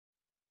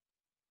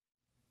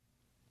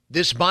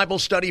This Bible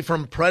study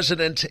from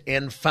President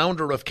and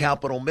founder of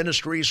Capital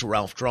Ministries,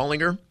 Ralph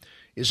Drollinger,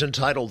 is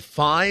entitled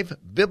 5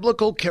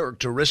 Biblical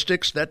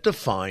Characteristics That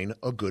Define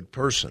a Good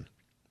Person.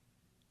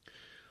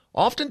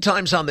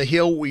 Oftentimes on the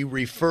Hill, we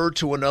refer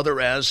to another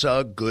as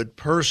a good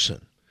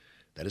person.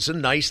 That is a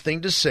nice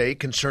thing to say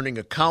concerning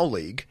a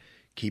colleague,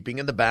 keeping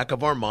in the back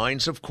of our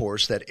minds, of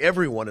course, that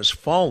everyone is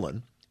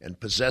fallen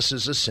and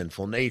possesses a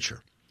sinful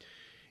nature.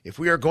 If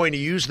we are going to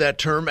use that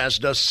term, as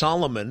does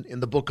Solomon in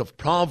the book of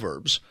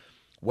Proverbs,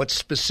 what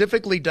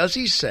specifically does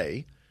he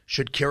say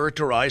should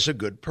characterize a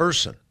good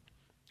person?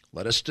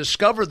 Let us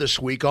discover this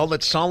week all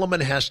that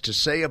Solomon has to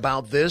say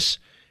about this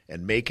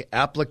and make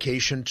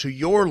application to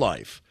your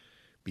life.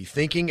 Be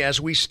thinking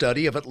as we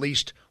study of at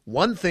least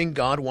one thing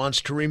God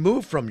wants to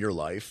remove from your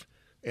life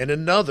and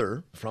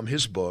another from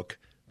his book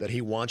that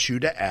he wants you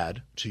to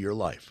add to your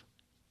life.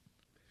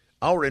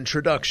 Our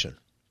introduction.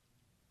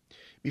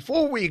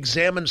 Before we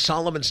examine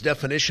Solomon's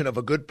definition of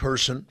a good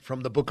person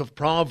from the book of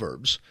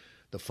Proverbs,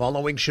 the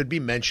following should be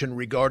mentioned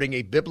regarding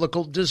a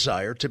biblical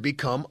desire to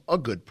become a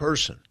good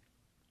person.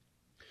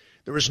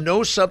 There is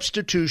no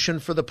substitution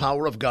for the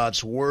power of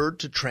God's Word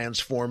to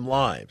transform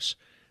lives.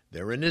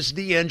 Therein is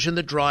the engine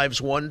that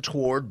drives one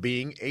toward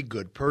being a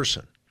good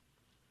person.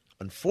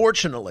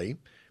 Unfortunately,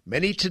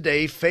 many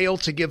today fail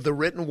to give the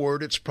written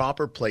Word its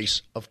proper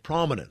place of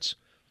prominence.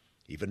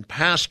 Even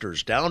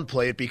pastors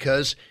downplay it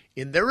because,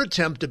 in their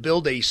attempt to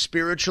build a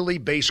spiritually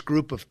based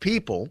group of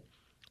people,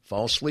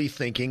 falsely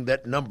thinking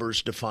that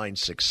numbers define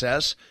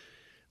success,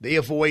 they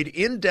avoid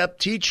in-depth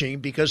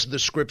teaching because the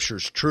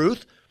Scripture's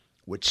truth,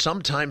 which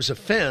sometimes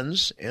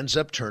offends, ends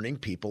up turning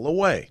people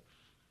away.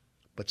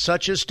 But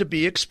such is to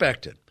be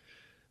expected.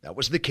 That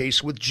was the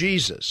case with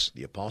Jesus,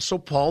 the Apostle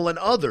Paul, and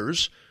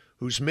others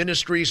whose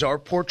ministries are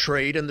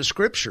portrayed in the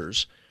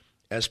Scriptures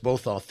as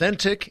both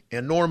authentic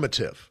and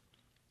normative.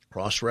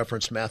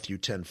 Cross-reference Matthew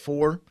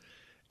 10:4,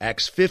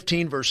 Acts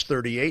 15, verse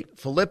 38,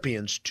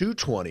 Philippians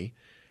 2:20,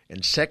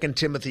 and 2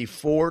 Timothy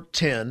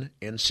 4:10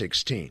 and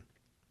 16.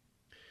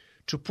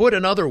 To put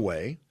another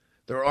way,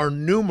 there are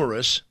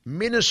numerous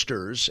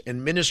ministers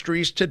and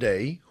ministries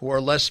today who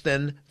are less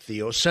than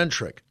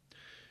theocentric.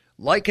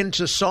 Likened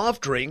to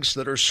soft drinks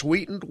that are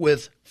sweetened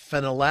with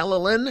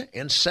phenylalanine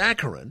and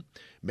saccharin,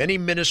 many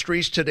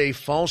ministries today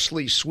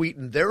falsely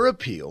sweeten their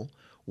appeal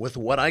with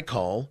what I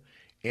call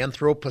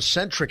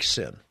anthropocentric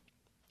sin.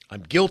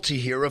 I'm guilty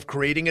here of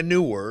creating a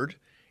new word.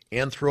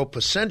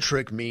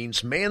 Anthropocentric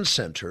means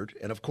man-centered,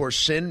 and of course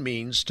sin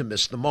means to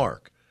miss the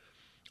mark.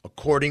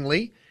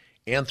 Accordingly,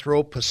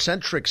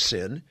 anthropocentric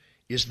sin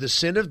is the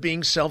sin of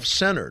being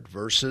self-centered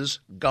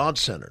versus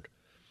God-centered.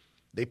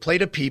 They play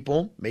to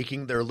people,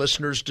 making their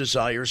listeners'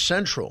 desires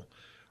central,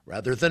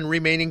 rather than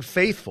remaining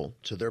faithful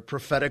to their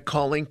prophetic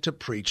calling to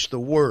preach the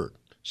Word.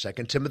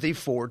 2 Timothy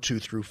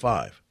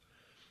 4:2-5.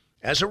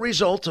 As a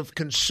result of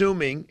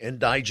consuming and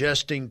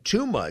digesting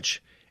too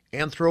much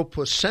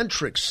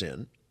anthropocentric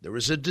sin, there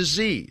is a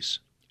disease,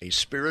 a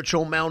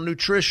spiritual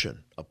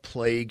malnutrition, a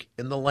plague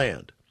in the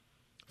land.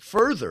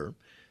 Further,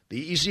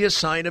 the easiest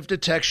sign of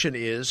detection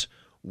is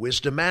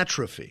wisdom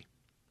atrophy.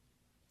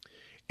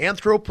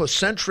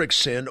 Anthropocentric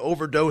sin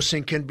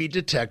overdosing can be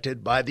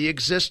detected by the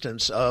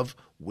existence of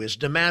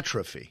wisdom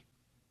atrophy.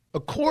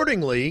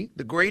 Accordingly,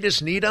 the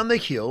greatest need on the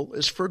Hill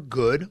is for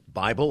good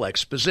Bible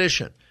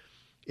exposition.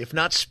 If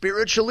not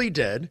spiritually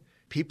dead,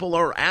 people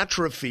are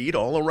atrophied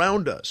all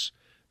around us.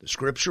 The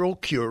scriptural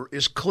cure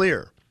is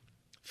clear.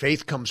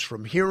 Faith comes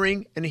from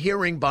hearing, and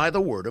hearing by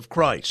the word of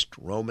Christ,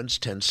 Romans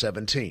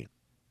 10:17.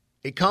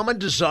 A common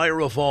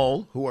desire of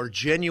all who are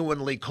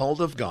genuinely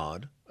called of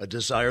God, a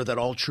desire that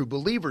all true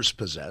believers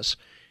possess,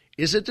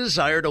 is a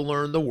desire to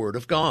learn the Word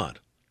of God.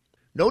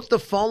 Note the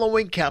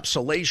following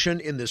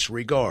capsulation in this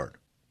regard.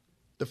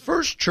 The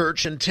first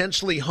church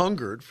intensely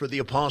hungered for the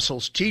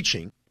apostles'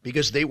 teaching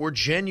because they were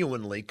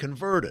genuinely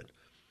converted.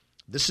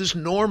 This is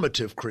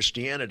normative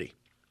Christianity.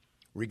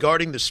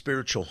 Regarding the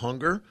spiritual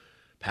hunger,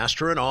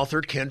 pastor and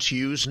author Kent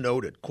Hughes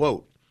noted,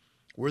 quote,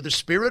 "Where the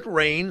Spirit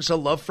reigns, a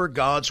love for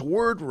God's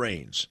Word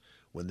reigns.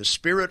 When the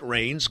Spirit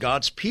reigns,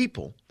 God's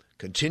people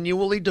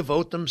continually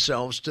devote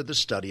themselves to the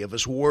study of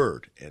His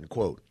Word," end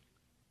quote.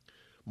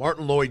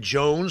 Martin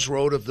Lloyd-Jones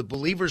wrote of the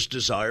believer's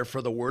desire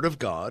for the Word of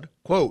God,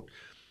 quote,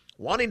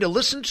 "Wanting to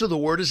listen to the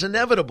Word is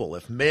inevitable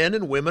if men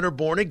and women are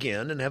born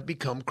again and have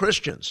become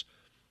Christians.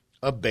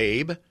 A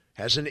babe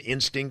has an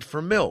instinct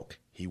for milk.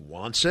 He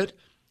wants it.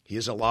 He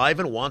is alive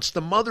and wants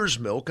the mother's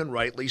milk, and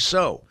rightly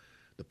so.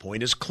 The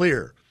point is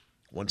clear.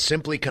 One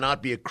simply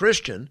cannot be a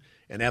Christian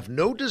and have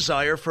no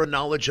desire for a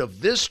knowledge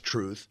of this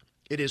truth.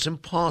 It is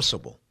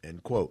impossible,"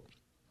 end quote.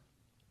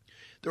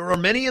 There are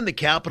many in the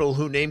capital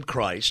who name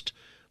Christ,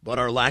 but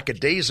are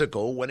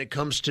lackadaisical when it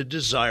comes to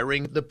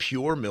desiring the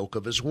pure milk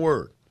of His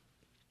Word.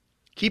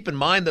 Keep in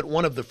mind that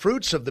one of the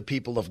fruits of the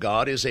people of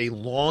God is a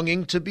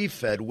longing to be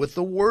fed with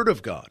the Word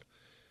of God.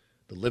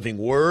 The living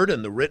Word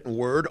and the written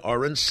Word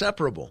are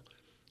inseparable,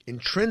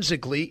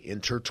 intrinsically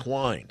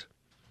intertwined.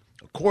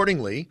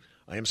 Accordingly,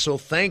 I am so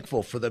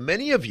thankful for the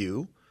many of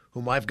you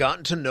whom I've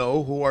gotten to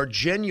know who are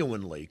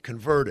genuinely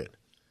converted.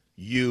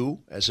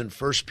 You, as in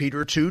 1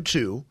 Peter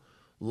 2:2,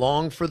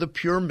 long for the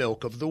pure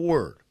milk of the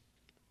Word.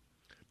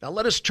 Now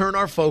let us turn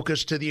our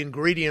focus to the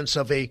ingredients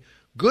of a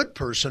good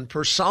person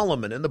per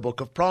Solomon in the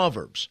book of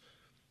Proverbs.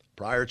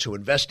 Prior to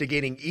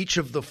investigating each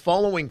of the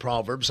following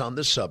proverbs on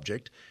this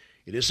subject,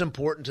 it is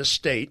important to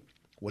state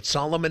what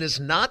Solomon is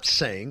not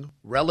saying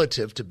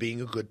relative to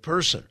being a good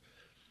person.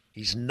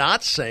 He's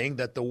not saying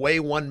that the way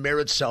one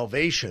merits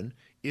salvation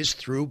is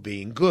through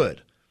being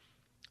good.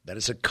 That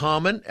is a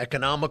common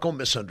economical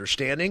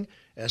misunderstanding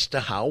as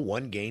to how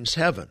one gains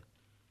heaven.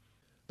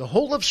 The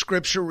whole of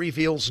Scripture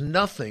reveals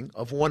nothing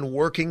of one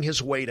working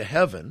his way to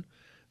heaven,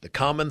 the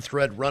common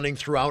thread running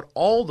throughout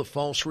all the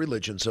false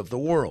religions of the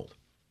world.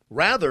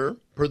 Rather,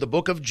 per the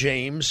book of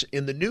James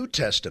in the New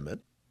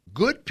Testament,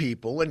 good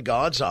people in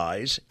God's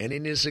eyes and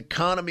in his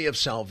economy of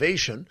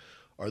salvation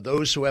are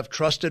those who have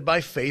trusted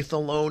by faith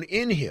alone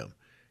in him,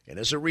 and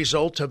as a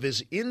result of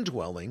his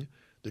indwelling,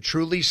 the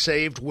truly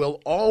saved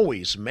will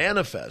always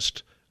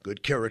manifest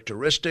good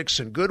characteristics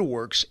and good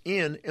works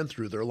in and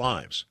through their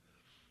lives.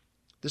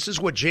 This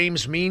is what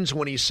James means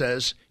when he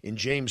says in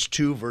James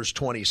 2, verse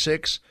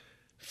 26,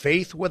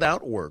 faith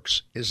without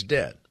works is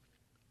dead.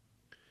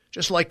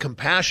 Just like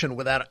compassion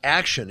without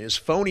action is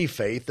phony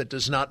faith that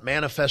does not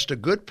manifest a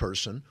good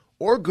person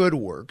or good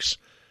works,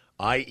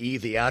 i.e.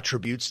 the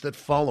attributes that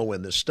follow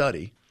in this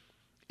study,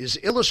 is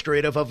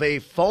illustrative of a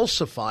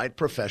falsified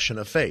profession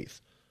of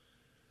faith.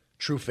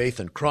 True faith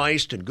in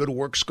Christ and good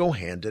works go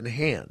hand in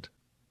hand.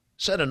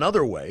 Said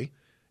another way,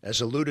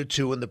 as alluded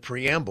to in the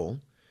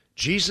preamble,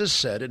 Jesus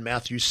said in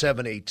Matthew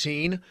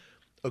 7:18,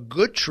 a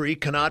good tree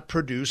cannot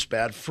produce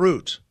bad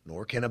fruit,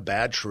 nor can a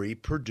bad tree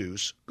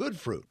produce good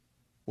fruit.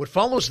 What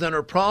follows then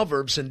are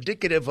proverbs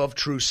indicative of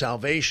true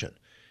salvation,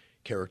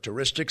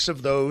 characteristics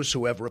of those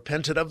who have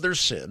repented of their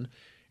sin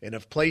and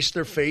have placed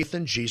their faith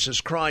in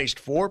Jesus Christ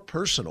for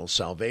personal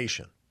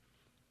salvation.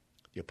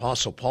 The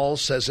Apostle Paul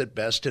says it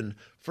best in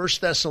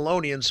 1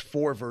 Thessalonians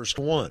 4, verse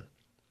 1.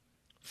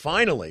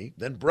 Finally,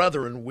 then,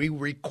 brethren, we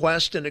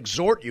request and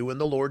exhort you in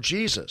the Lord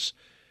Jesus,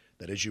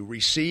 that as you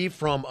receive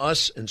from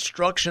us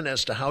instruction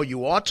as to how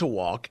you ought to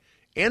walk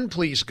and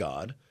please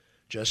God,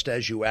 just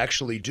as you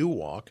actually do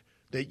walk,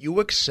 that you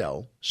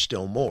excel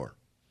still more.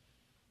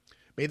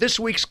 May this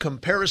week's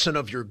comparison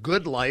of your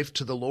good life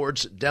to the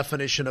Lord's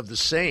definition of the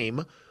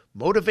same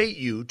motivate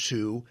you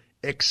to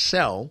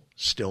excel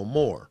still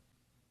more.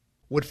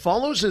 What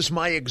follows is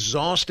my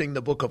exhausting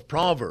the book of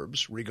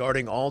Proverbs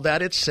regarding all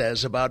that it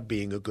says about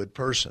being a good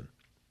person.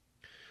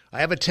 I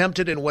have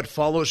attempted in what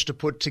follows to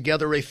put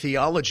together a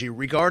theology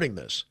regarding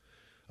this.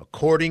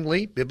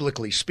 Accordingly,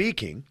 biblically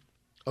speaking,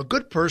 a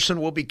good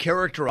person will be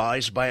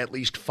characterized by at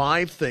least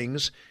 5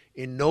 things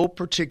in no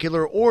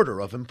particular order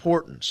of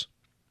importance.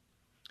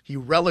 He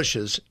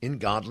relishes in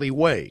godly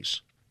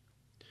ways.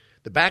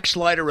 The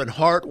backslider in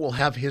heart will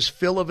have his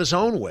fill of his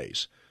own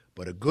ways,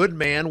 but a good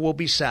man will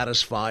be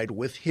satisfied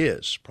with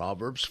his.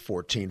 Proverbs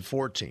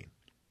 14:14.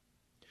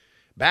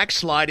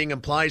 Backsliding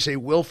implies a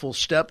willful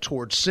step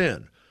toward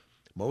sin,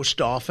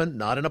 most often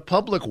not in a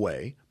public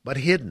way, but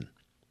hidden.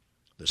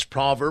 This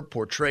proverb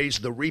portrays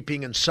the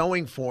reaping and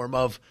sowing form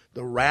of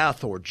the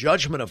wrath or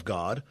judgment of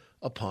God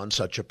upon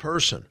such a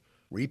person.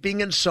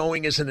 Reaping and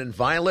sowing is an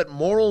inviolate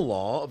moral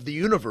law of the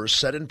universe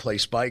set in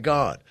place by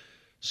God,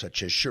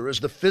 such as sure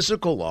as the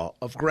physical law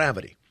of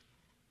gravity.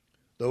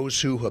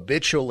 Those who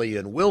habitually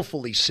and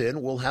willfully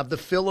sin will have the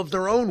fill of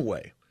their own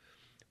way.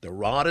 The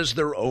rod is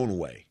their own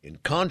way. In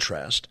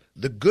contrast,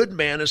 the good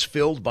man is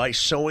filled by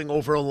sowing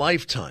over a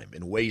lifetime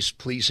in ways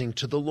pleasing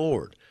to the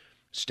Lord.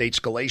 States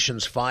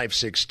Galatians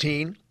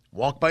 5:16,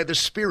 walk by the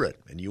Spirit,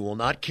 and you will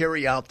not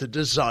carry out the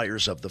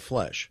desires of the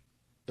flesh.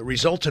 The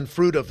resultant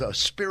fruit of a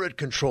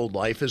Spirit-controlled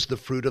life is the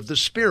fruit of the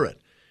Spirit,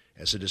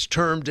 as it is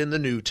termed in the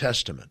New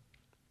Testament.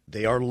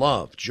 They are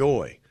love,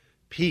 joy,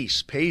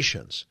 peace,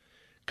 patience,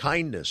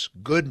 kindness,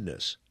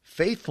 goodness,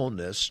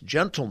 faithfulness,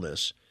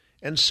 gentleness,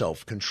 and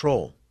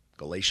self-control.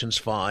 Galatians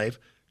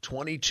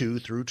 5:22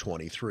 through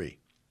 23.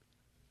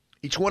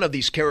 Each one of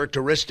these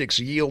characteristics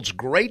yields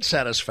great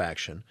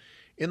satisfaction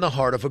in the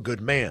heart of a good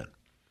man.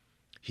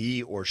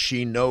 He or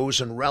she knows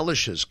and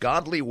relishes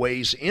godly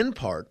ways in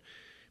part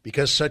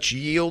because such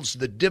yields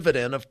the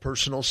dividend of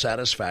personal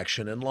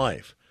satisfaction in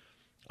life.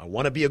 I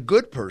want to be a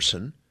good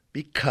person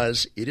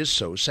because it is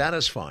so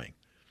satisfying.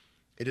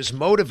 It is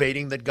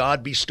motivating that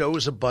God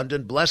bestows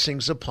abundant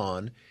blessings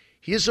upon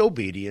his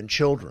obedient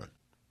children.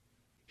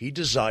 He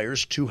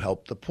desires to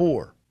help the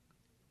poor.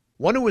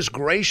 One who is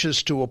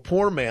gracious to a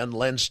poor man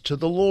lends to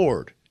the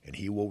Lord, and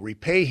he will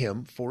repay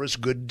him for his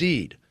good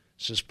deed,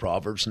 says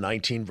Proverbs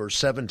 19, verse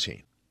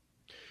 17.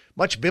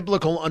 Much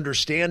biblical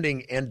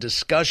understanding and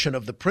discussion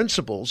of the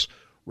principles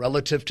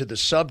relative to the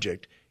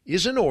subject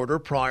is in order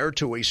prior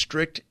to a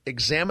strict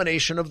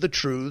examination of the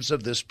truths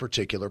of this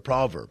particular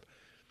proverb.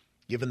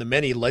 Given the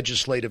many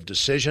legislative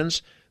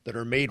decisions that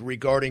are made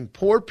regarding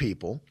poor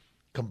people,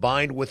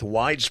 combined with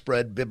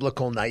widespread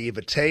biblical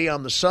naivete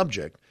on the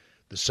subject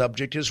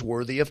is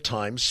worthy of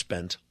time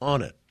spent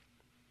on it.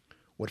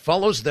 What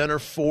follows then are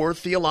 4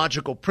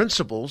 theological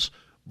principles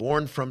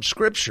born from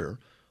Scripture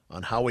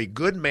on how a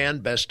good man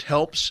best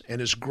helps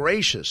and is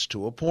gracious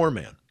to a poor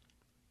man.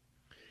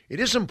 It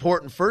is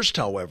important first,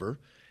 however,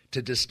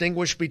 to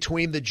distinguish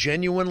between the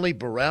genuinely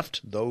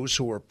bereft, those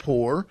who are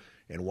poor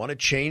and want to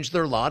change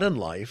their lot in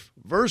life,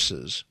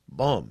 versus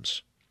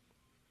bums.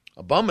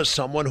 A bum is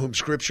someone whom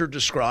Scripture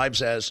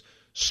describes as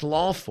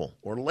slothful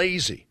or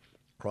lazy,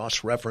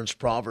 cross-reference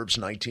Proverbs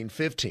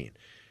 19:15,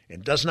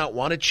 and does not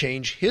want to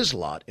change his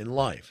lot in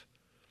life.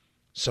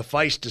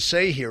 Suffice to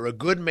say here, a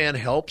good man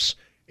helps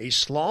a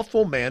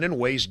slothful man in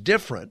ways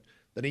different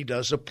than he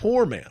does a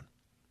poor man.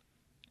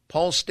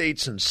 Paul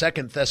states in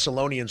 2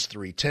 Thessalonians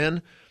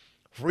 3:10,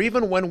 "For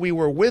even when we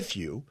were with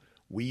you,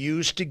 we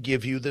used to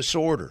give you this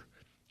order.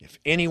 If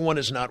anyone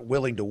is not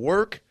willing to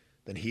work,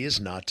 then he is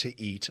not to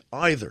eat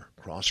either."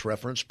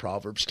 Cross-reference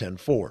Proverbs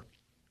 10:4.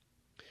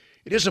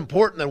 It is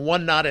important that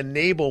one not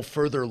enable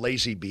further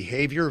lazy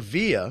behavior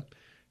via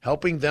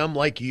helping them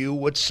like you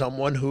would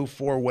someone who,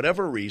 for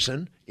whatever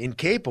reason,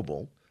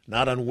 incapable,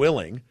 not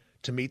unwilling,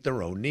 to meet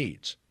their own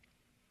needs.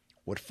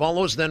 What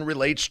follows then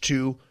relates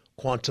to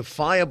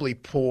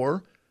quantifiably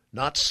poor,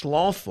 not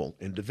slothful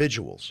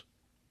individuals.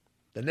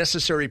 The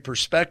necessary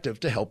perspective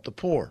to help the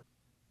poor.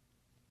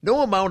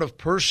 No amount of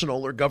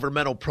personal or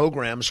governmental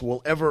programs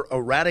will ever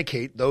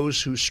eradicate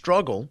those who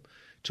struggle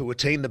to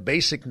attain the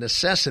basic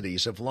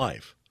necessities of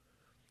life.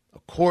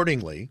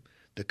 Accordingly,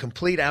 the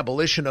complete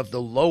abolition of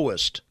the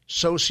lowest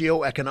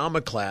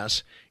socioeconomic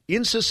class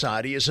in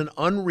society is an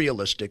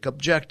unrealistic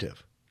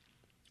objective.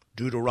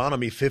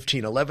 Deuteronomy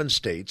 15:11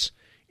 states,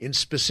 in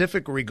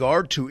specific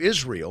regard to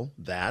Israel,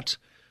 that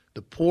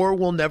the poor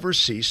will never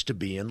cease to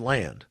be in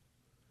land.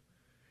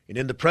 And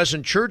in the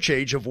present church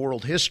age of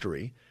world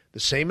history, the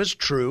same is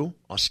true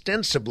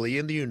ostensibly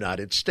in the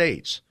United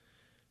States.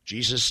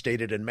 Jesus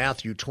stated in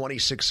Matthew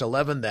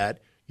 26:11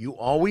 that you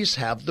always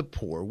have the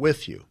poor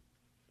with you.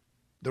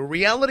 The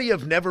reality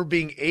of never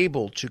being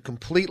able to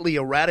completely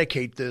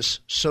eradicate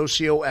this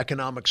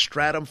socioeconomic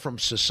stratum from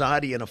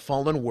society in a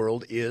fallen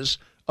world is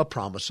a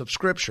promise of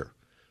Scripture.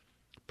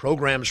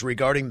 Programs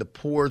regarding the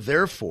poor,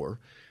 therefore,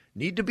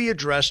 need to be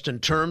addressed in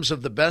terms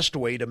of the best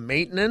way to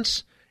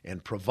maintenance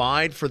and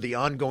provide for the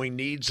ongoing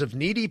needs of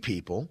needy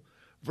people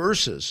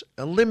versus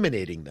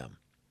eliminating them.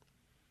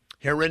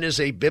 Herein is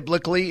a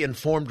biblically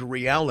informed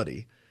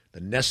reality, the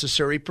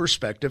necessary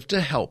perspective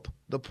to help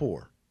the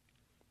poor.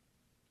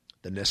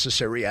 The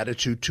necessary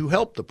attitude to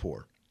help the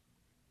poor.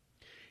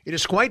 It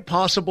is quite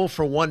possible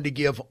for one to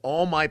give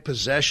all my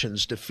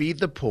possessions to feed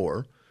the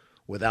poor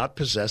without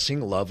possessing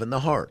love in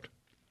the heart.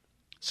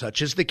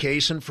 Such is the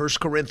case in 1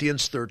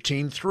 Corinthians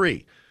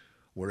 13:3,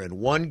 wherein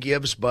one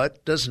gives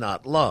but does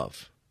not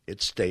love.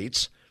 It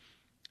states,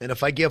 "And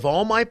if I give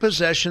all my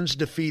possessions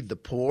to feed the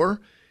poor,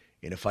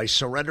 and if I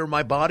surrender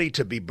my body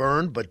to be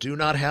burned but do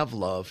not have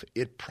love,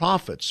 it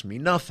profits me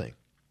nothing."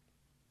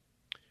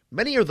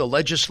 Many are the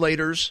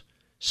legislators,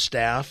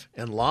 staff,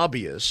 and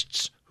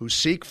lobbyists who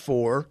seek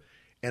for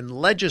and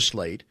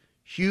legislate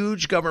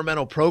huge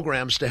governmental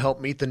programs to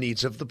help meet the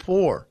needs of the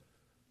poor,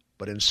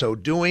 but in so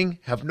doing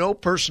have no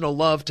personal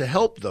love to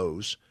help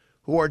those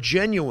who are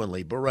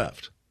genuinely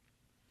bereft.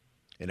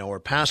 In our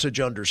passage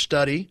under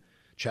study,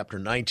 chapter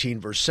 19,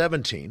 verse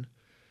 17,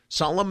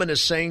 Solomon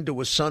is saying to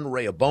his son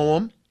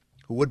Rehoboam,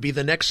 who would be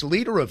the next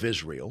leader of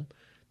Israel,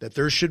 that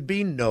there should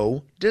be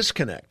no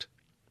disconnect.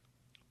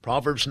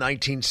 Proverbs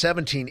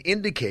 19:17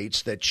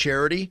 indicates that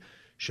charity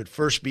should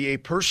first be a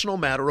personal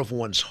matter of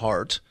one's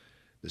heart.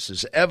 This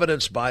is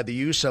evidenced by the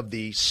use of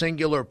the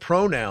singular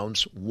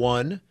pronouns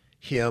one,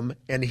 him,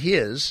 and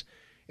his,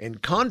 in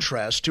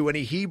contrast to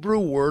any Hebrew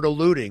word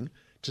alluding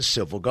to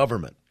civil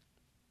government.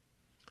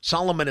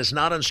 Solomon is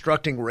not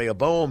instructing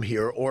Rehoboam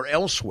here or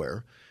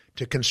elsewhere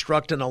to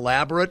construct an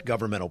elaborate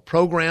governmental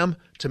program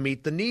to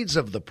meet the needs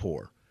of the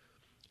poor.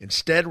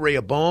 Instead,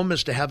 Rehoboam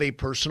is to have a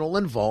personal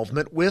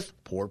involvement with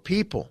poor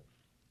people.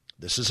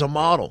 This is a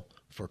model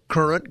for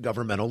current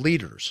governmental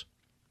leaders.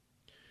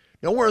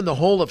 Nowhere in the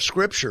whole of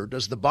Scripture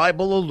does the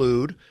Bible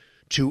allude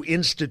to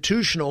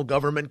institutional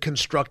government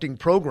constructing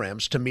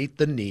programs to meet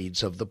the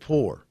needs of the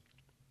poor.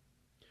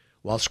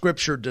 While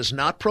Scripture does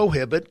not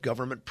prohibit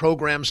government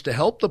programs to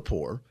help the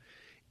poor,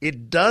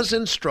 it does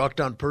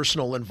instruct on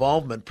personal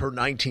involvement per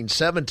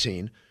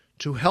 1917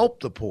 to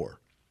help the poor.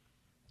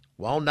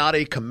 While not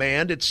a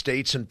command, it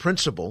states in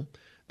principle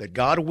that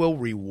God will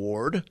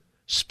reward,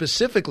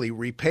 specifically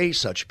repay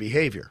such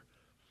behavior.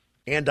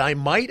 And I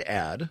might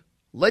add,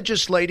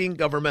 legislating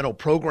governmental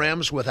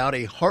programs without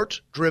a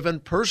heart-driven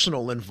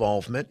personal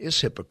involvement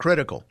is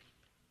hypocritical.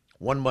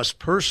 One must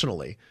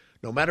personally,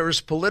 no matter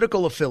his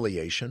political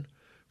affiliation,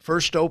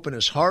 first open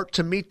his heart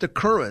to meet the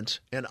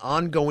current and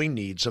ongoing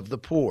needs of the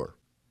poor.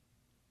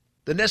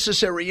 The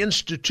necessary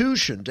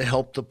institution to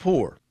help the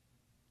poor.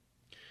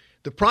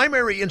 The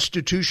primary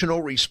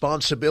institutional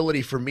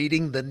responsibility for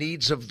meeting the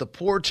needs of the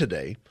poor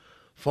today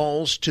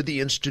falls to the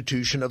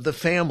institution of the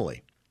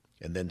family,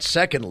 and then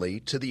secondly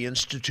to the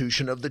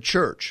institution of the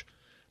church,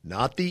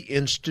 not the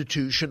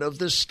institution of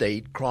the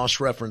state,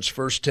 cross-reference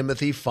 1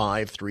 Timothy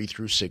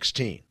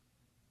 5:3-16.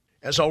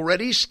 As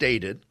already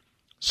stated,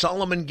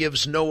 Solomon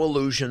gives no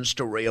allusions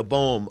to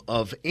Rehoboam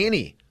of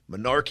any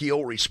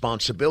monarchical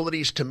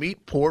responsibilities to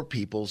meet poor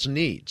people's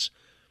needs.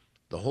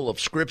 The whole of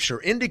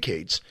Scripture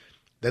indicates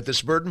that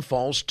this burden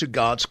falls to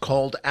God's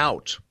called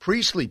out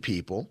priestly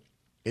people,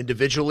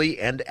 individually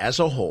and as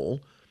a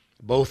whole,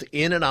 both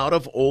in and out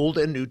of Old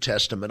and New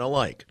Testament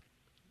alike.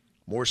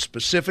 More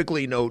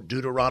specifically, note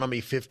Deuteronomy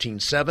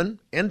 15:7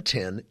 and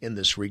 10 in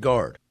this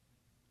regard.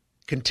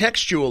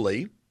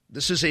 Contextually,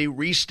 this is a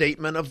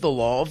restatement of the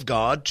law of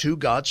God to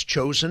God's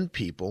chosen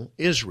people,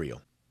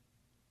 Israel.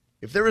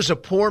 If there is a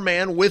poor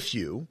man with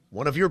you,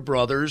 one of your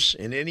brothers,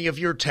 in any of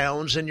your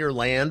towns in your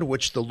land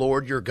which the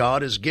Lord your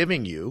God is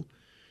giving you,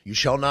 you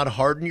shall not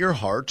harden your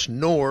heart,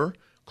 nor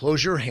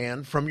close your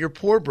hand from your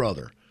poor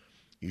brother.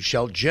 You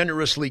shall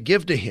generously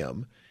give to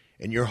him,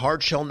 and your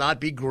heart shall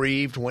not be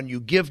grieved when you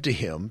give to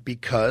him,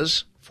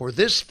 because for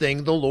this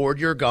thing the Lord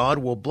your God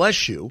will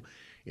bless you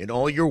in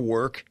all your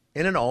work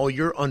and in all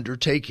your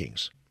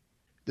undertakings.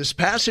 This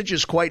passage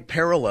is quite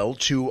parallel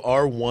to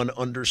our one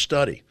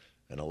understudy,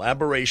 an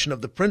elaboration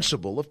of the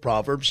principle of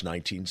Proverbs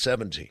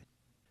 19:17.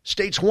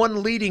 States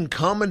one leading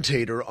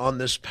commentator on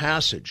this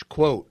passage,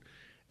 quote,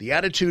 "The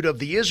attitude of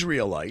the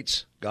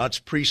Israelites, God's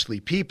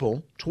priestly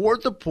people,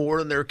 toward the poor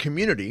in their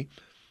community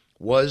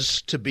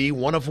was to be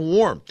one of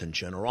warmth and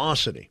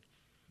generosity.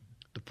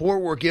 The poor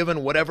were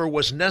given whatever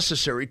was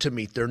necessary to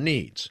meet their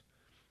needs.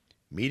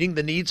 Meeting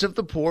the needs of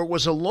the poor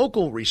was a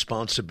local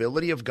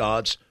responsibility of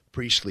God's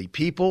priestly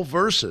people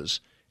versus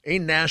a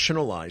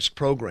nationalized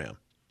program.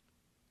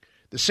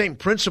 The same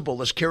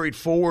principle is carried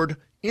forward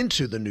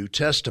into the New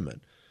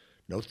Testament.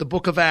 Note the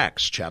book of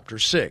Acts, chapter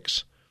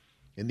 6.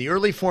 In the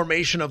early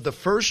formation of the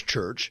first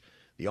church,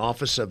 the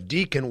office of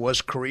deacon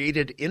was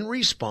created in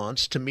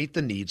response to meet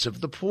the needs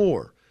of the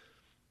poor.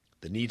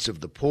 The needs of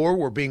the poor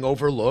were being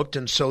overlooked,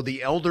 and so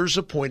the elders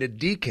appointed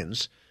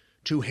deacons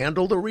to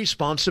handle the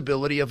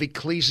responsibility of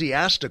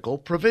ecclesiastical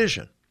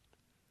provision.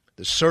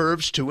 This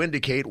serves to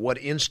indicate what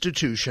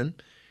institution,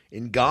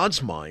 in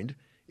God's mind,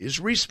 is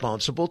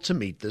responsible to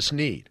meet this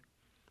need.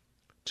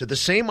 To the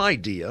same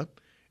idea,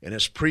 and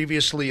as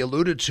previously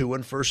alluded to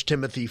in 1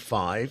 Timothy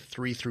 5,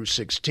 3 through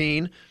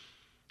 16,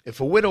 if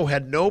a widow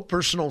had no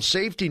personal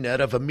safety net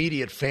of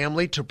immediate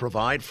family to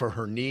provide for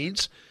her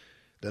needs,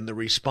 then the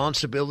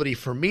responsibility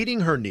for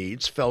meeting her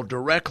needs fell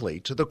directly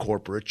to the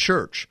corporate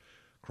church.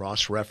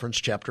 Cross-reference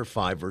chapter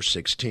 5, verse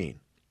 16.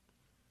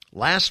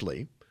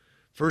 Lastly,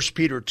 1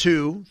 Peter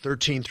 2,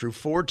 13 through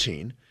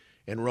 14,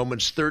 and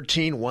Romans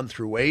 13, 1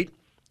 through 8,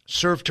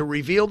 serve to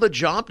reveal the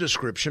job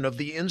description of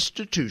the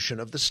institution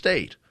of the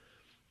state.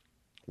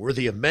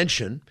 Worthy of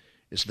mention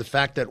is the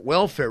fact that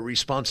welfare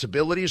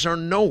responsibilities are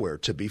nowhere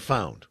to be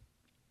found.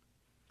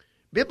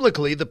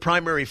 Biblically, the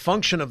primary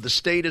function of the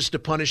state is to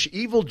punish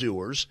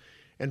evildoers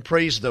and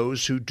praise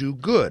those who do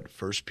good,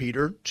 1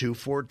 Peter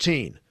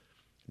 2:14,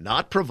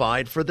 not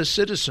provide for the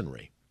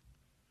citizenry.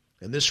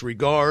 In this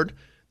regard,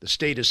 the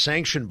state is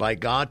sanctioned by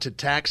God to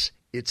tax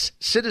its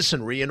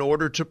citizenry in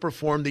order to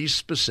perform these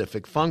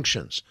specific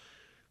functions.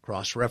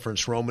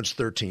 Cross-reference Romans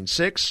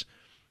 13:6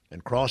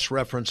 and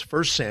cross-reference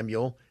 1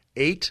 Samuel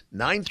 8,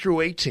 9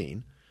 through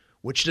 18,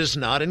 which does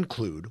not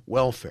include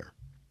welfare.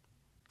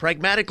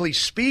 Pragmatically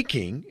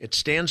speaking, it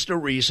stands to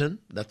reason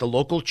that the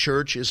local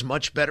church is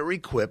much better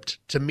equipped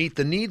to meet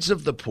the needs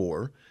of the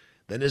poor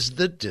than is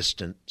the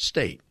distant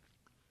state.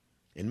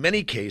 In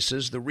many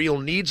cases, the real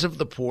needs of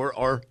the poor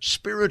are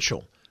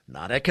spiritual,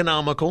 not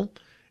economical,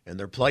 and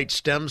their plight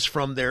stems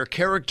from their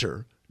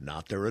character,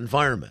 not their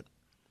environment.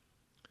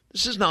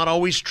 This is not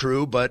always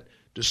true, but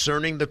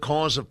discerning the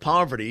cause of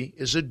poverty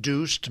is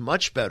adduced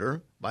much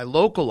better by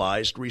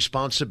localized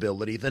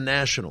responsibility than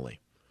nationally.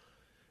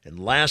 And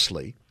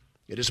lastly,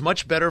 it is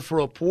much better for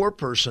a poor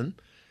person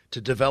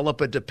to develop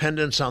a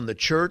dependence on the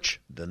church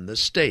than the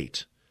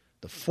state.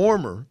 The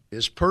former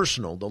is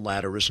personal, the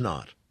latter is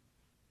not.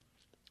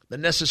 The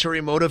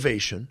necessary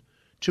motivation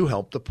to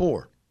help the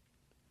poor.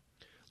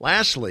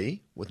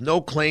 Lastly, with no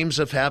claims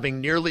of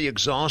having nearly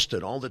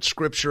exhausted all that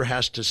Scripture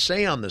has to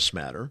say on this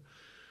matter,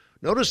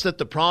 notice that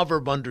the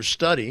proverb under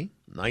study,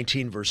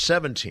 19 verse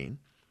 17,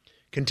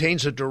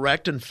 contains a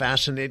direct and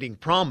fascinating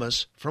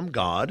promise from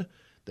God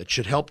that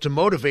should help to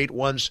motivate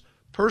one's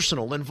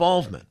personal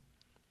involvement.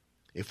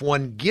 If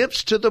one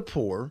gives to the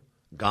poor,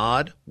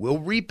 God will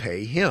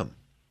repay him.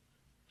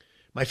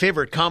 My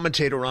favorite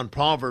commentator on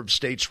Proverbs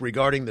states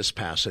regarding this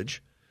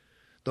passage,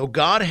 though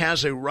God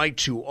has a right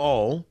to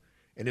all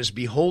and is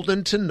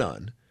beholden to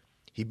none,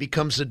 he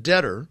becomes a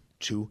debtor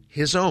to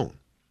his own.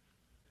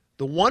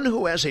 The one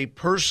who has a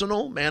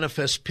personal,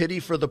 manifest pity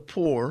for the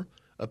poor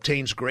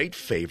obtains great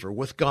favor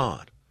with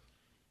God.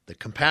 The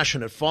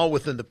compassionate fall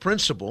within the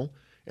principle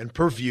and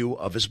purview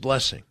of his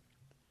blessing.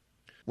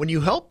 When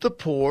you help the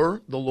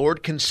poor, the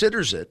Lord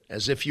considers it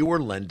as if you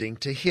were lending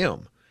to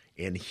him,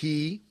 and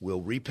he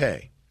will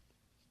repay.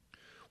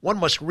 One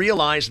must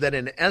realize that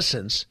in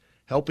essence,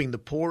 helping the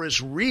poor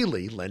is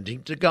really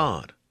lending to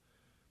God.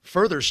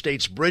 Further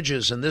states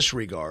Bridges in this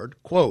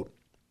regard, quote,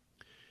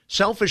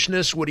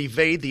 selfishness would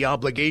evade the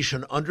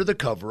obligation under the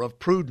cover of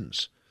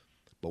prudence.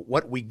 but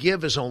what we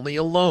give is only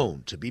a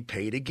loan to be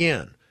paid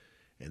again,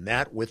 and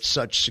that with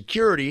such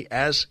security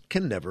as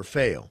can never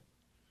fail.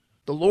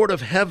 The Lord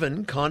of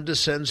heaven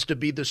condescends to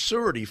be the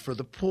surety for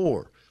the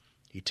poor.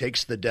 He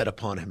takes the debt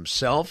upon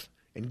himself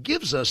and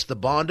gives us the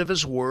bond of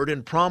his word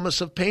and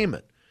promise of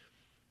payment.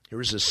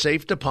 Here is a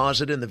safe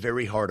deposit in the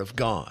very heart of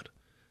God.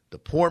 The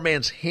poor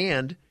man's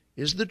hand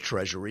is the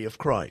treasury of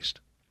Christ.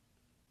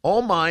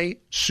 All my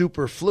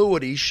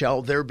superfluity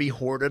shall there be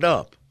hoarded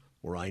up,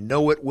 where I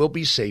know it will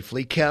be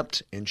safely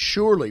kept and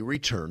surely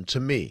returned to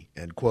me.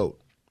 End quote.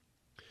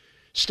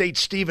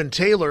 States Stephen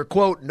Taylor,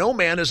 quote, no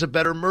man is a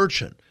better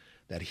merchant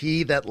than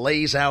he that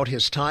lays out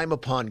his time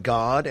upon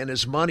God and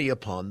his money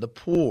upon the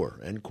poor.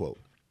 End quote.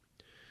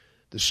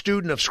 The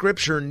student of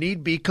Scripture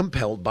need be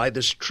compelled by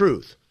this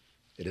truth.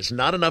 It is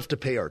not enough to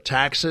pay our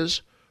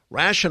taxes,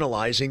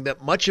 rationalizing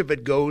that much of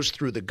it goes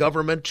through the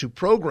government to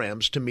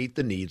programs to meet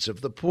the needs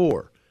of the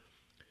poor.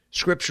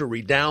 Scripture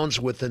redounds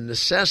with the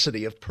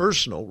necessity of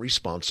personal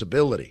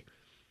responsibility.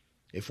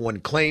 If one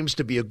claims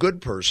to be a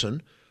good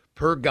person,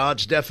 per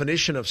God's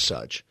definition of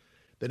such,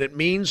 then it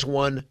means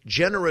one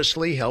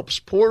generously helps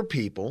poor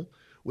people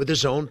with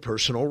his own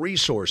personal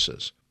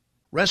resources.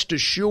 Rest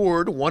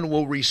assured, one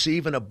will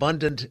receive an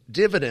abundant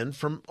dividend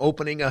from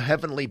opening a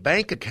heavenly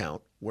bank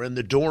account wherein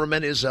the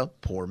doorman is a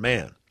poor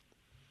man.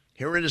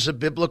 Here it is a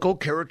biblical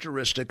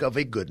characteristic of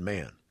a good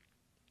man.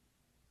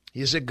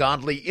 He is a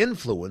godly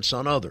influence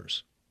on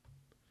others.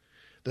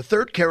 The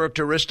third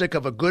characteristic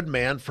of a good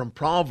man from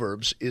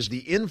Proverbs is the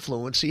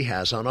influence he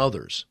has on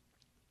others.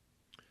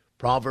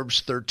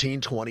 Proverbs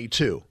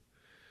 13:22.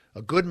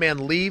 A good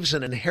man leaves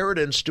an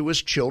inheritance to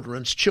his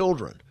children's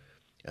children,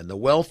 and the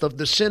wealth of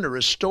the sinner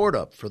is stored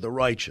up for the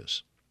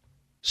righteous.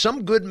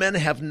 Some good men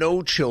have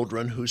no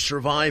children who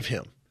survive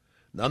him.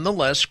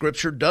 Nonetheless,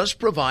 Scripture does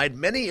provide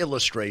many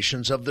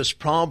illustrations of this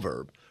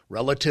proverb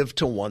relative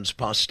to one's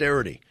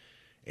posterity.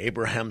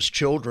 Abraham's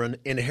children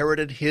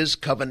inherited his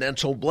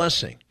covenantal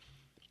blessing.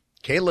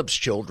 Caleb's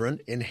children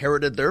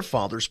inherited their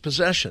father's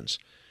possessions,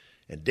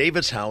 and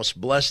David's house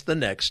blessed the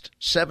next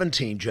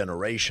 17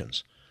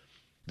 generations.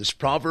 This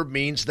proverb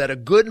means that a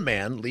good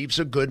man leaves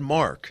a good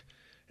mark,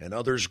 and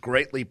others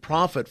greatly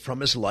profit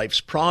from his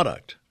life's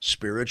product,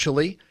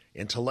 spiritually,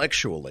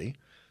 intellectually,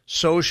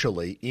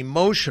 socially,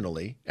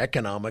 emotionally,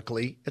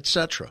 economically,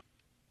 etc.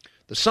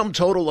 The sum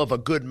total of a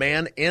good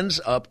man ends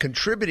up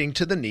contributing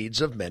to the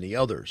needs of many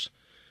others.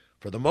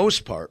 For the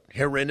most part,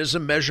 herein is a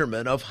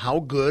measurement of how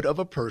good of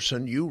a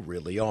person you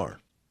really are.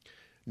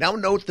 Now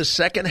note the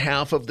second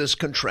half of this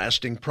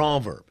contrasting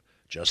proverb.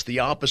 Just the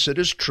opposite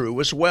is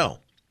true as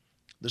well.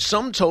 The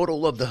sum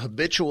total of the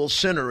habitual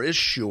sinner is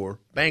sure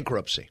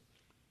bankruptcy.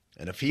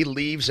 And if he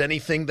leaves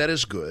anything that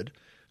is good,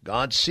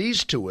 God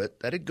sees to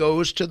it that it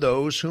goes to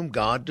those whom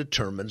God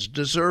determines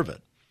deserve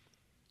it.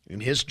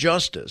 In his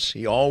justice,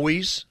 he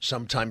always,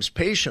 sometimes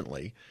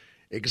patiently,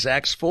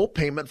 exacts full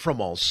payment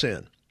from all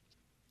sin.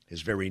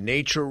 His very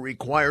nature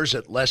requires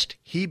it lest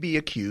he be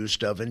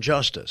accused of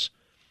injustice.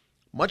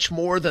 Much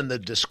more than the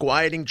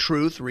disquieting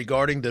truth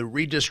regarding the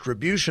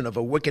redistribution of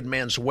a wicked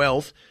man's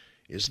wealth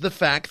is the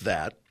fact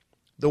that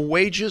the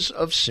wages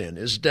of sin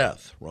is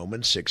death,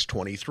 Romans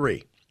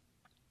 6:23.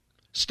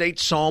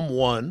 States Psalm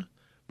 1,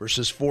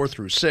 verses 4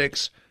 through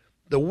 6,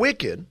 the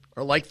wicked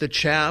are like the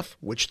chaff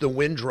which the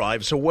wind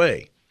drives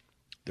away.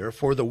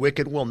 Therefore the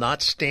wicked will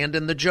not stand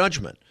in the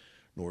judgment,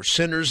 nor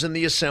sinners in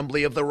the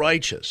assembly of the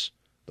righteous.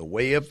 The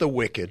way of the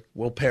wicked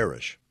will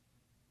perish.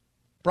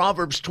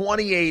 Proverbs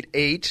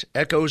 28:8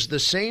 echoes the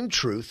same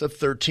truth of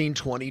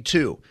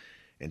 13:22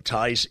 and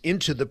ties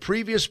into the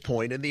previous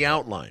point in the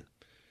outline.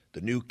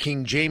 The New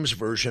King James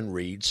Version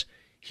reads,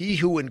 he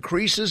who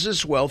increases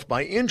his wealth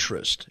by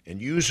interest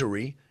and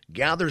usury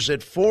gathers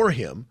it for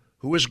him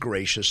who is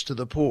gracious to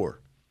the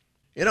poor.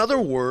 In other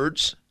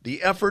words,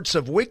 the efforts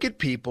of wicked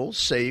people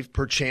save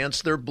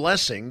perchance their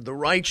blessing the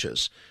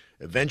righteous,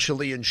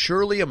 eventually and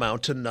surely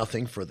amount to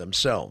nothing for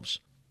themselves.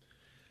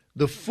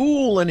 The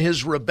fool in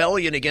his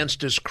rebellion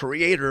against his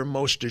Creator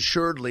most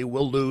assuredly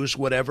will lose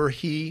whatever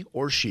he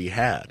or she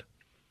had.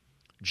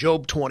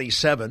 Job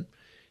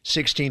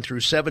 27:16 through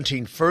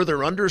 17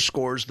 further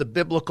underscores the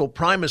biblical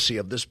primacy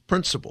of this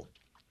principle.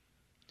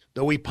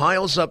 Though he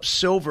piles up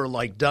silver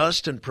like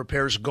dust and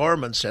prepares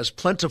garments as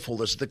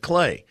plentiful as the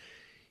clay,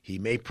 he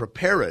may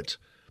prepare it,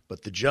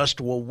 but the just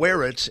will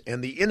wear it,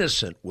 and the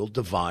innocent will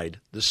divide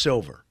the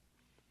silver.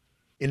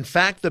 In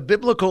fact, the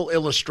biblical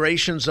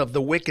illustrations of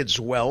the wicked's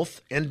wealth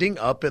ending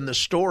up in the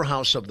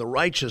storehouse of the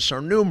righteous are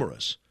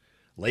numerous.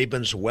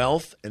 Laban's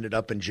wealth ended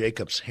up in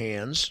Jacob's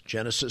hands,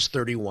 Genesis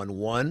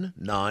 31:1,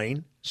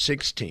 9,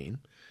 16.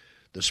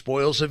 The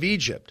spoils of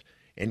Egypt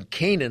and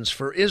Canaan's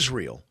for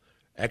Israel,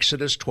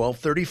 Exodus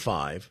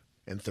 12:35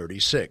 and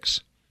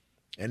 36.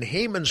 And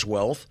Haman's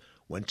wealth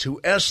went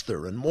to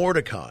Esther and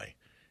Mordecai,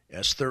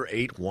 Esther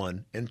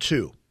 8:1 and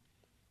 2.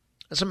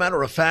 As a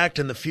matter of fact,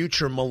 in the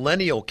future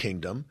millennial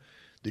kingdom,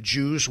 the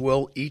Jews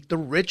will eat the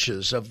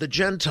riches of the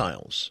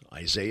Gentiles,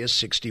 Isaiah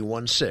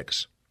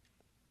 61:6.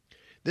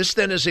 This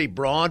then is a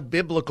broad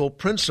biblical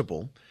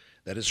principle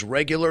that is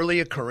regularly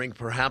occurring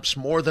perhaps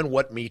more than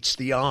what meets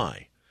the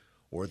eye.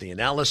 or the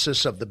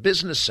analysis of the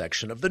business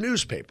section of the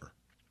newspaper.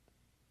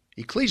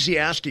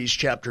 Ecclesiastes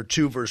chapter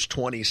 2 verse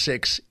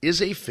 26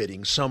 is a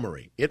fitting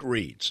summary. It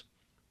reads,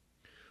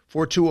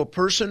 "For to a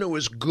person who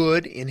is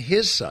good in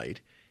his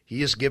sight,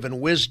 he is given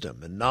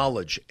wisdom and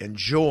knowledge and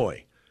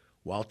joy,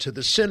 while to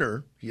the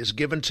sinner he is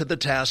given to the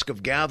task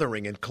of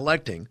gathering and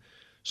collecting,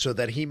 so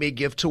that he may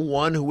give to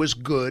one who is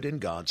good in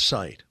God's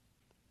sight."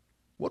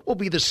 What will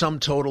be the sum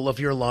total of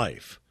your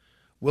life?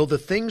 Will the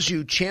things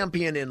you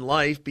champion in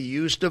life be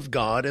used of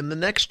God in the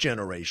next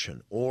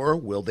generation, or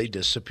will they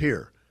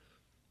disappear?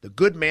 The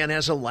good man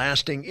has a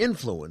lasting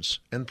influence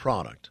and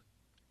product.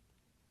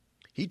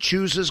 He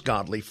chooses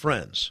godly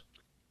friends.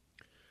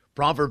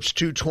 Proverbs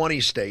 2:20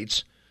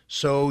 states,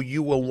 "So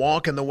you will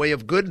walk in the way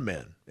of good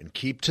men and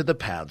keep to the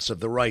paths of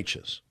the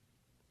righteous."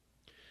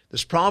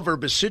 This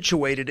proverb is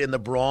situated in the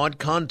broad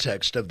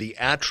context of the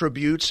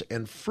attributes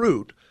and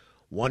fruit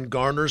one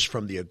garners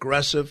from the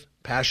aggressive,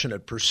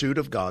 passionate pursuit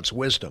of God's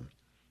wisdom.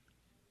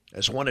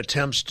 As one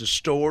attempts to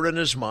store in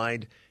his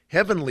mind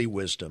heavenly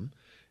wisdom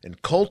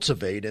and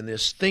cultivate in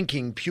his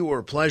thinking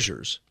pure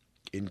pleasures,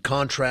 in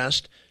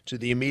contrast to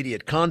the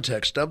immediate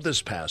context of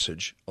this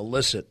passage,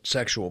 illicit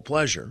sexual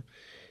pleasure,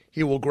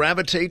 he will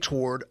gravitate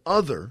toward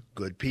other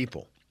good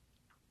people.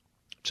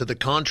 To the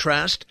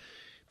contrast,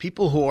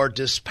 people who are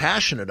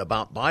dispassionate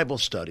about Bible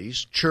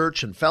studies,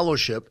 church, and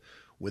fellowship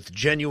with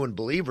genuine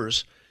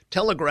believers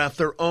telegraph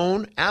their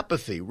own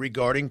apathy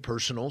regarding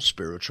personal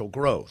spiritual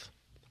growth.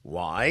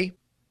 Why?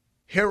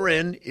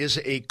 Herein is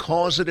a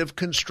causative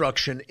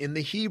construction in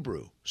the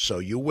Hebrew, "so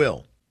you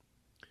will."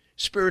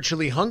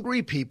 Spiritually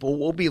hungry people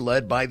will be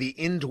led by the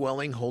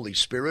indwelling Holy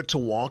Spirit to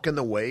walk in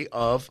the way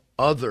of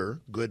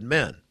other good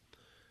men.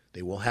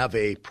 They will have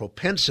a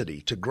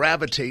propensity to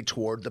gravitate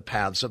toward the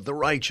paths of the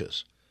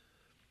righteous.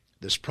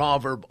 This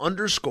proverb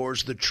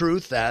underscores the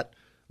truth that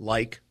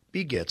like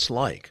begets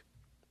like.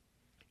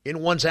 In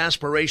one's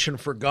aspiration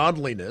for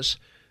godliness,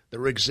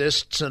 there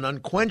exists an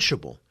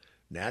unquenchable,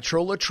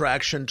 natural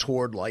attraction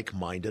toward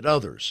like-minded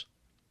others.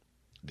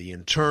 The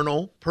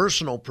internal,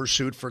 personal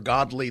pursuit for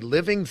godly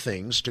living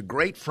things to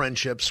great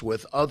friendships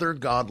with other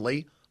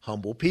godly,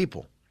 humble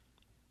people.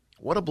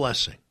 What a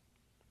blessing.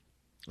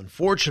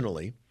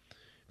 Unfortunately,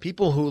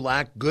 people who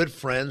lack good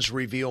friends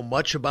reveal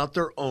much about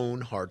their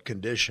own heart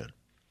condition.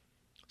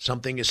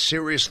 Something is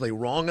seriously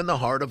wrong in the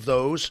heart of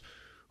those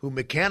who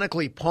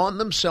mechanically pawn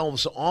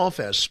themselves off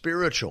as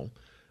spiritual,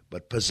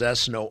 but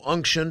possess no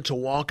unction to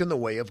walk in the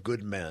way of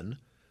good men,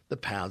 the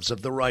paths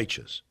of the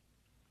righteous.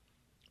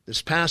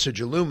 This passage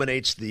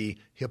illuminates the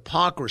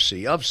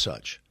hypocrisy of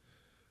such.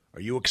 Are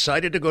you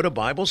excited to go to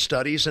Bible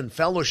studies and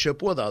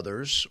fellowship with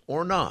others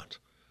or not?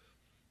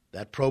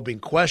 That probing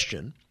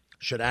question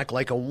should act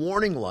like a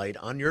warning light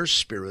on your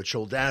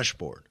spiritual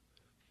dashboard.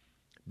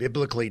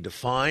 Biblically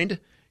defined,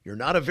 you're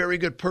not a very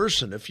good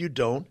person if you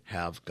don't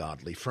have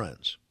godly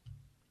friends.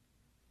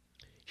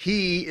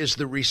 He is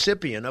the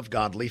recipient of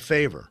godly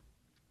favor.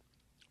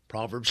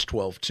 Proverbs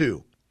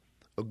 12:2.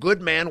 A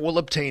good man will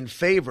obtain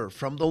favor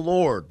from the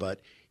Lord, but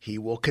he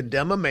will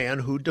condemn a man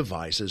who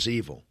devises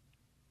evil.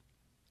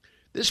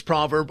 This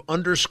proverb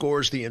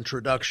underscores the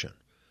introduction.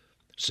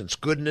 Since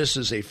goodness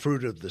is a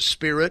fruit of the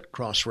Spirit,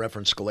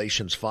 cross-reference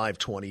Galatians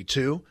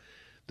 5:22,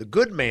 the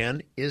good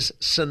man is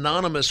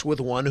synonymous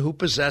with one who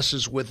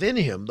possesses within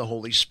him the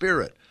Holy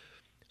Spirit,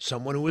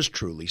 someone who is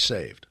truly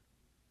saved.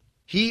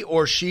 He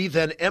or she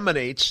then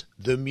emanates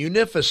the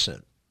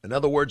munificent, in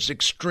other words,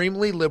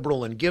 extremely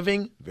liberal and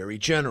giving, very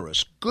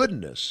generous,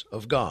 goodness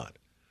of God.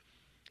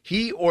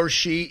 He or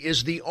she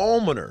is the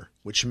almoner,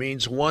 which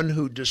means one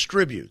who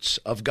distributes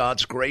of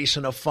God's grace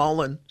in a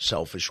fallen,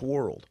 selfish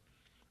world.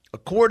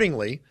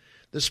 Accordingly,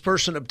 this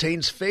person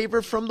obtains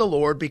favor from the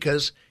Lord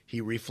because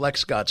he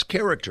reflects God's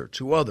character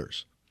to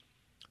others.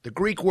 The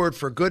Greek word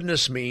for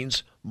goodness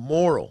means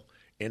moral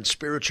and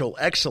spiritual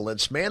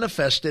excellence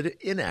manifested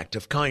in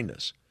active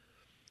kindness.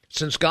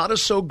 Since God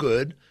is so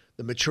good,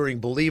 the maturing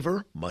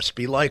believer must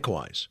be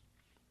likewise.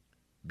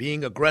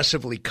 Being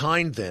aggressively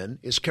kind, then,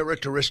 is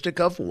characteristic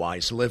of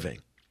wise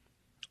living.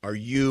 Are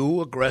you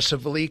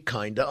aggressively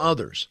kind to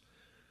others?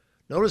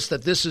 Notice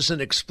that this is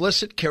an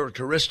explicit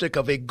characteristic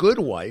of a good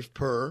wife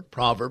per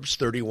Proverbs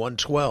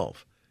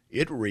 31:12.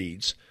 It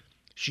reads,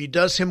 "She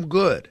does him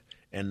good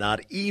and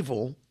not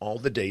evil all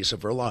the days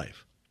of her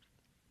life."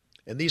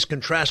 In these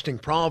contrasting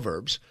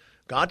proverbs,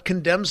 God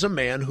condemns a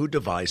man who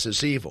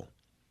devises evil.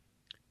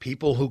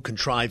 People who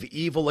contrive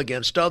evil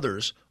against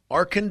others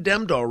are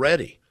condemned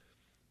already.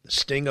 The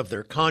sting of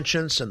their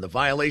conscience and the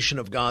violation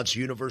of God's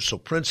universal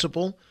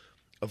principle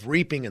of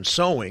reaping and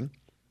sowing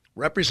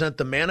represent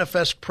the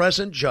manifest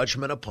present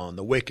judgment upon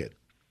the wicked.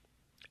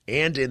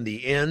 And in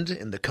the end,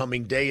 in the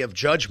coming day of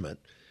judgment,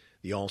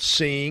 the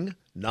all-seeing,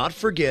 not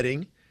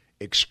forgetting,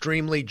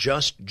 extremely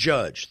just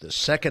judge, the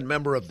second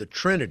member of the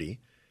Trinity,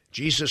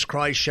 Jesus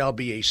Christ, shall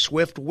be a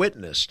swift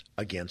witness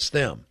against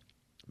them.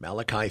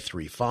 Malachi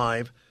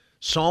 3:5,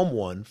 Psalm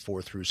 1,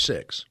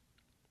 4-6.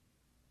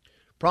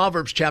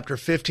 Proverbs chapter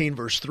 15,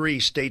 verse 3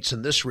 states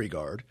in this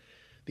regard,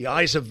 "The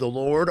eyes of the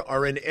Lord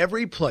are in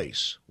every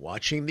place,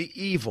 watching the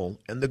evil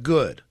and the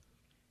good."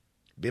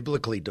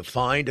 Biblically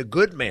defined, a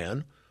good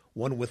man,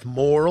 one with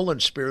moral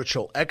and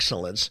spiritual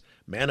excellence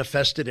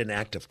manifested in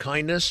act of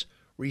kindness,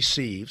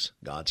 receives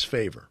God's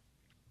favor.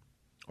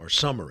 Our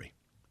summary.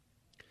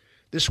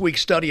 This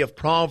week's study of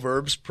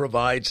Proverbs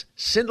provides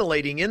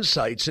scintillating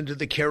insights into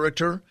the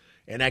character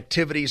and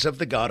activities of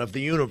the God of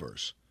the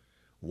universe,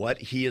 what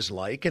he is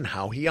like and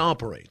how he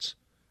operates.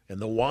 And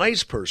the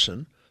wise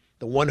person,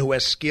 the one who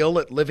has skill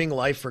at living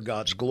life for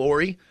God's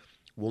glory,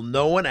 will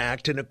know and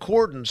act in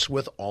accordance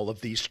with all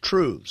of these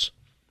truths.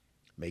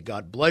 May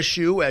God bless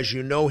you as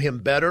you know him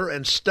better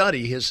and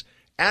study his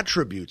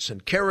attributes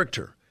and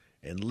character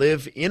and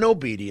live in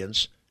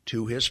obedience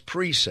to his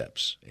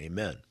precepts.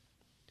 Amen.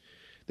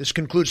 This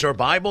concludes our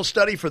Bible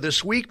study for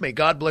this week. May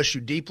God bless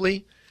you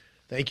deeply.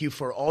 Thank you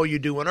for all you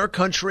do in our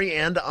country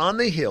and on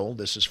the Hill.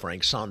 This is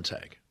Frank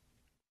Sontag.